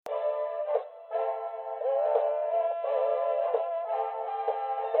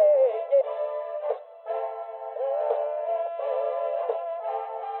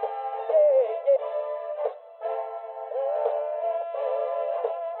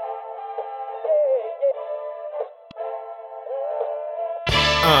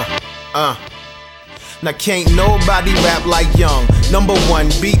Now can't nobody rap like Young. Number one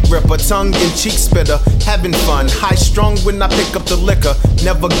beat ripper, tongue-in-cheek spitter. Having fun, high-strung when I pick up the liquor.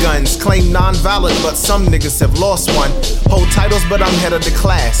 Never guns, claim non-violent, but some niggas have lost one. Hold titles, but I'm head of the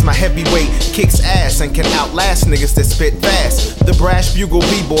class. My heavyweight kicks ass and can outlast niggas that spit fast. The brash bugle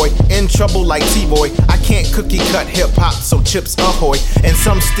b-boy, in trouble like T-boy. I can't cookie-cut hip-hop, so chips ahoy. And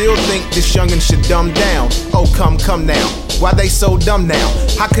some still think this youngin' should dumb down. Oh, come now. Why they so dumb now?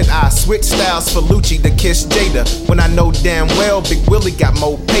 How could I switch styles for Lucci to kiss Jada when I know damn well Big Willie got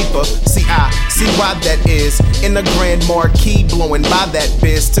more paper? See, I see why that is. In a grand marquee, blowing by that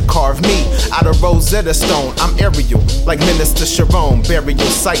biz to carve me out of Rosetta Stone. I'm aerial, like Minister Sharon. Burial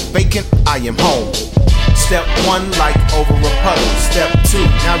site vacant, I am home. Step one, like over a puddle. Step two,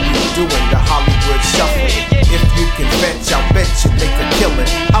 now you doing the Hollywood shuffle. If you can fetch, I'll bet you make a killing.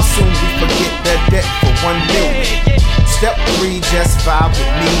 How soon we forget the debt for 1 million? Step three, just vibe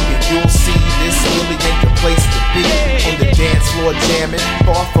with me and you'll see this really ain't the place to be. On the dance floor jamming,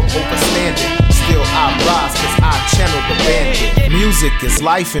 far from overstanding. Still I rise cause I channel the bandit. Music is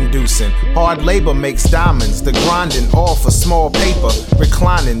life-inducing. Hard labor makes diamonds. The grinding all for small paper.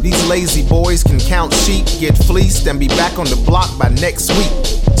 Reclining, these lazy boys can count sheep, get fleeced, and be back on the block by next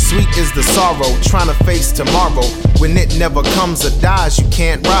week. Sweet is the sorrow, trying to face tomorrow. When it never comes or dies, you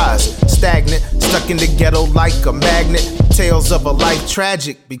can't rise. Stagnant, stuck in the ghetto like a magnet. Tales of a life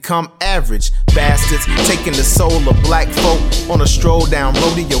tragic become average. Bastards taking the soul of black folk on a stroll down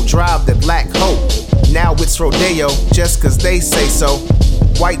rodeo drive that lack hope. Now it's rodeo, just cause they say so.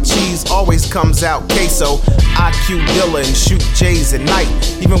 White cheese always comes out queso. IQ Dilla and shoot J's at night.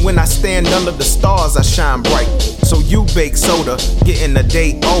 Even when I stand under the stars, I shine bright. So you bake soda, getting a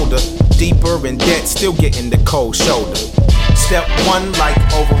day older. Deeper in debt, still getting the cold shoulder. Step one, like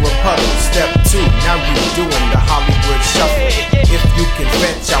over a puddle. Step two, now you doing the Hollywood shuffle. If you can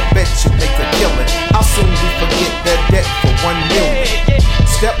fetch, I'll bet you make a killing. How soon we forget the debt for 1 million?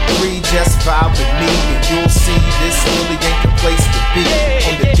 Step three, just vibe with me and you'll see this really ain't the place to be.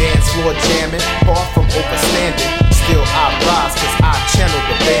 On the dance floor jamming, far from overstanding. Still I rise cause I channel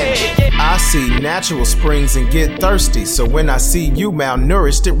the bandit. I see natural springs and get thirsty. So when I see you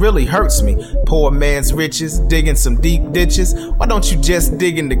malnourished, it really hurts me. Poor man's riches, digging some deep ditches. Why don't you just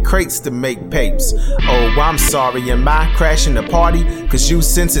dig in the crates to make papes? Oh, I'm sorry, am I crashing the party? Cause you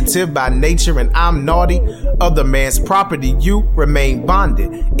sensitive by nature and I'm naughty. Other man's property, you remain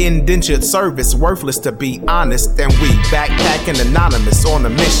bonded. Indentured service, worthless to be honest. And we backpacking anonymous on a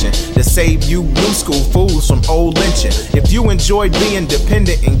mission to save you new school fools from old lynching. If you enjoy being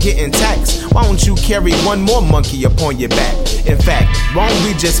dependent and getting taxed, why don't you carry one more monkey upon your back? In fact, why don't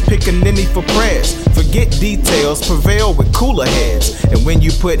we just pick a ninny for prayers? Forget details, prevail with cooler heads. And when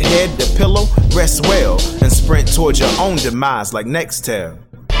you put head to pillow, rest well and sprint towards your own demise like Nextel.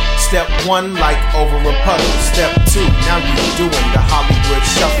 Step one, like over a puddle. Step two, now you doing the Hollywood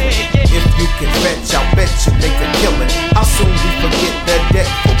shuffle. If you can fetch, I'll bet you make a killing. How soon we forget the debt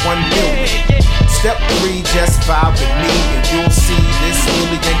for 1 million? Step three, just vibe with me and you'll see this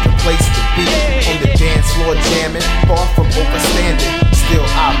really ain't the place to be. On the dance floor jamming, far from overstanding. Still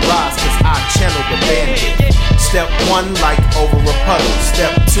I rise cause I channel the bandit. Step one, like over a puddle. Step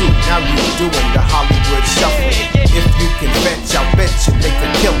two, now you doing the Hollywood shuffle. If you can fetch, I'll bet you make a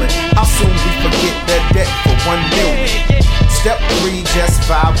killing. How soon we forget the debt for 1 million? Step three, just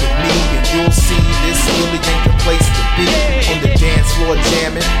vibe with me and you'll see this really ain't the place to be. On the dance floor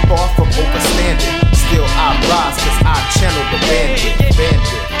jamming, far from overstanding. Still I rise cause I channel the bandit.